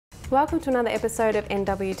Welcome to another episode of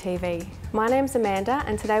NWTV. My name's Amanda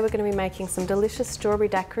and today we're going to be making some delicious strawberry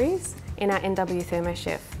daiquiris in our NW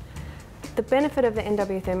ThermoChef. The benefit of the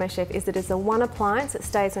NW ThermoChef is that it's a one appliance that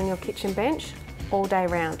stays on your kitchen bench all day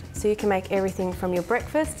round. So you can make everything from your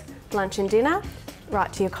breakfast, lunch and dinner,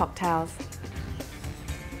 right to your cocktails.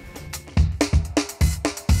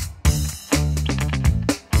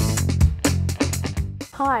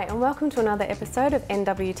 Hi and welcome to another episode of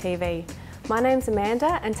NWTV. My name's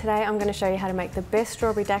Amanda and today I'm going to show you how to make the best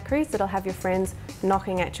strawberry daiquiris that'll have your friends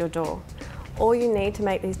knocking at your door. All you need to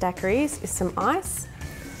make these daiquiris is some ice,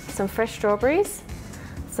 some fresh strawberries,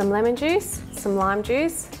 some lemon juice, some lime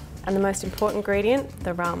juice, and the most important ingredient,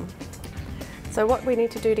 the rum. So what we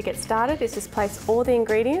need to do to get started is just place all the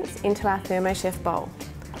ingredients into our ThermoChef bowl.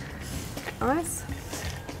 Ice,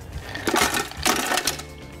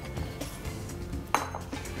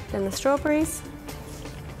 then the strawberries,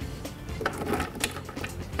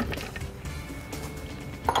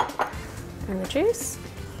 and the juice,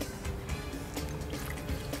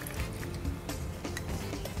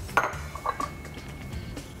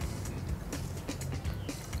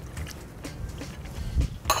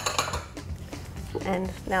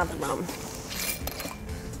 and now the rum.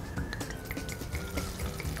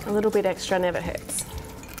 A little bit extra never hurts.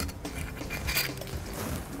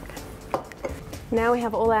 Now we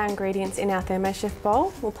have all our ingredients in our ThermoChef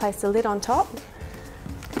bowl. We'll place the lid on top.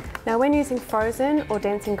 Now when using frozen or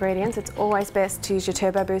dense ingredients, it's always best to use your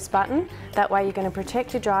turbo boost button. That way you're going to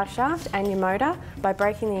protect your drive shaft and your motor by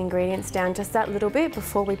breaking the ingredients down just that little bit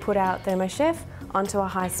before we put our ThermoChef onto a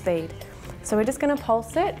high speed. So we're just going to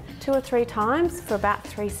pulse it 2 or 3 times for about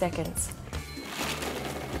 3 seconds.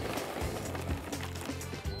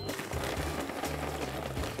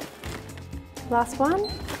 Last one.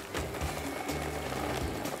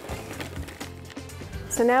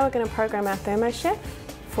 So now we're going to program our ThermoChef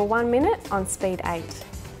for 1 minute on speed 8.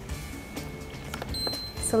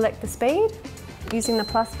 Select the speed, using the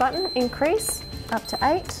plus button, increase up to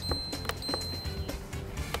 8.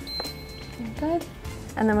 Good.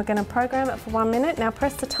 And then we're going to program it for 1 minute. Now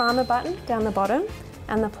press the timer button down the bottom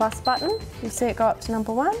and the plus button. You'll see it go up to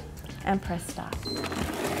number 1 and press start.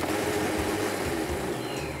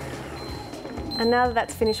 And now that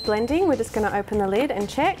that's finished blending, we're just going to open the lid and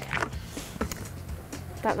check.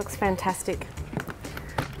 That looks fantastic.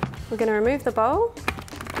 We're going to remove the bowl.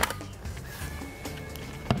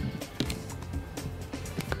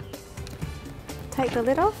 Take the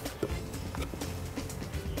lid off.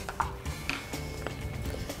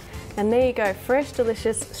 And there you go, fresh,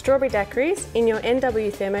 delicious strawberry daiquiris in your NW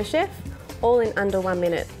ThermoChef, all in under 1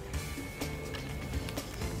 minute.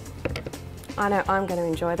 I know I'm going to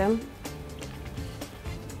enjoy them.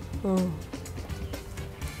 You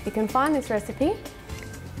can find this recipe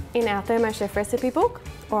in our ThermoChef recipe book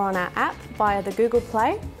or on our app via the Google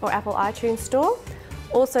Play or Apple iTunes store.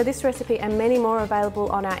 Also, this recipe and many more are available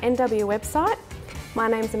on our NW website. My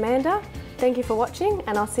name's Amanda. Thank you for watching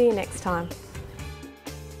and I'll see you next time.